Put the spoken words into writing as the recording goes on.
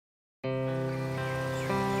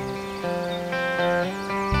The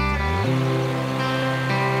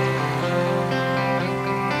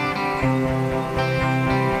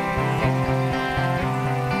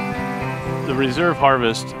Reserve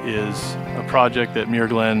Harvest is a project that Muir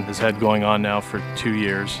Glen has had going on now for 2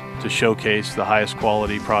 years to showcase the highest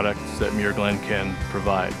quality products that Muir Glen can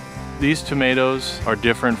provide. These tomatoes are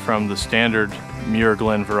different from the standard Muir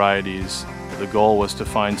Glen varieties. The goal was to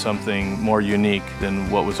find something more unique than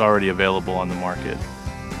what was already available on the market.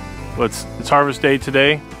 Well, it's harvest day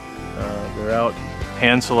today. They're out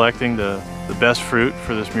hand selecting the best fruit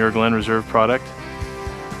for this Muir Glen Reserve product.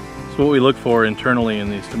 So what we look for internally in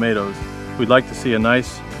these tomatoes, we'd like to see a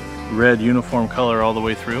nice red uniform color all the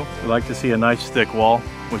way through. We'd like to see a nice thick wall,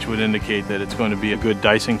 which would indicate that it's going to be a good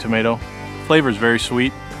dicing tomato. Flavor is very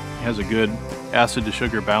sweet. It has a good acid to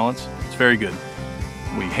sugar balance. It's very good.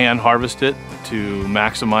 We hand harvest it to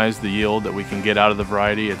maximize the yield that we can get out of the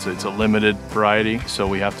variety. It's a limited variety, so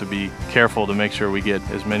we have to be careful to make sure we get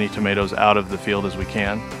as many tomatoes out of the field as we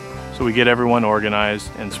can. So we get everyone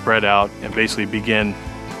organized and spread out and basically begin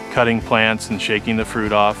cutting plants and shaking the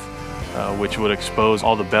fruit off, which would expose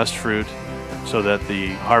all the best fruit so that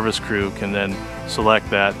the harvest crew can then select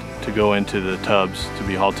that to go into the tubs to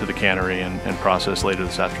be hauled to the cannery and processed later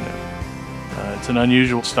this afternoon. It's an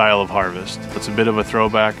unusual style of harvest. It's a bit of a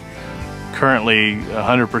throwback. Currently,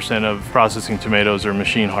 100% of processing tomatoes are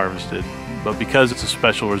machine harvested, but because it's a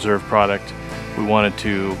special reserve product, we wanted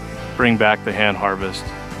to bring back the hand harvest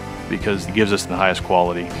because it gives us the highest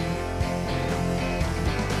quality.